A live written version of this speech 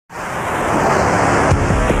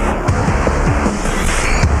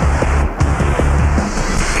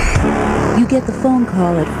get the phone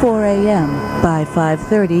call at 4 a.m. By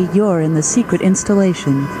 5:30, you're in the secret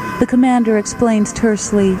installation. The commander explains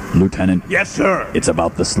tersely, Lieutenant. Yes, sir. It's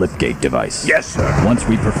about the slipgate device. Yes, sir. Once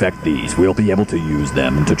we perfect these, we'll be able to use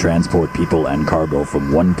them to transport people and cargo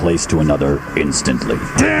from one place to another instantly.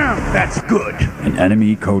 Damn, that's good. An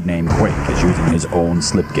enemy codenamed Quake is using his own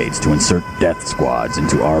slipgates to insert death squads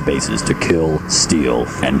into our bases to kill, steal,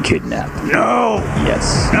 and kidnap. No.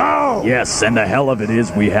 Yes. No. Yes, and the hell of it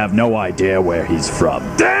is we have no idea where he's from.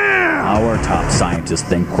 Damn. Our top scientists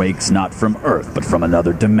think Quake's not from Earth, but from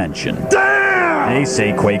another dimension. Damn. They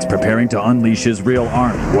say Quake's preparing to unleash his real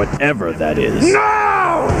army, whatever that is.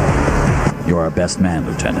 No. You're our best man,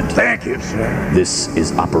 Lieutenant. Thank you, sir. This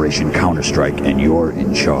is Operation Counter-Strike, and you're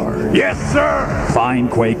in charge. Yes, sir. Find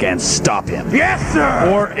Quake and stop him. Yes, sir.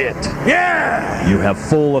 Or it. Yeah. You have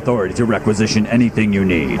full authority to requisition anything you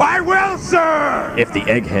need. I will, sir. If the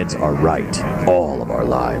eggheads are right, all of our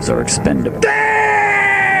lives are expendable. Damn.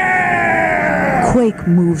 Quake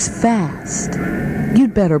moves fast.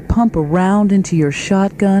 You'd better pump a round into your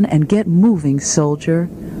shotgun and get moving, soldier.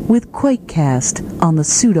 With QuakeCast on the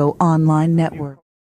Pseudo Online Network.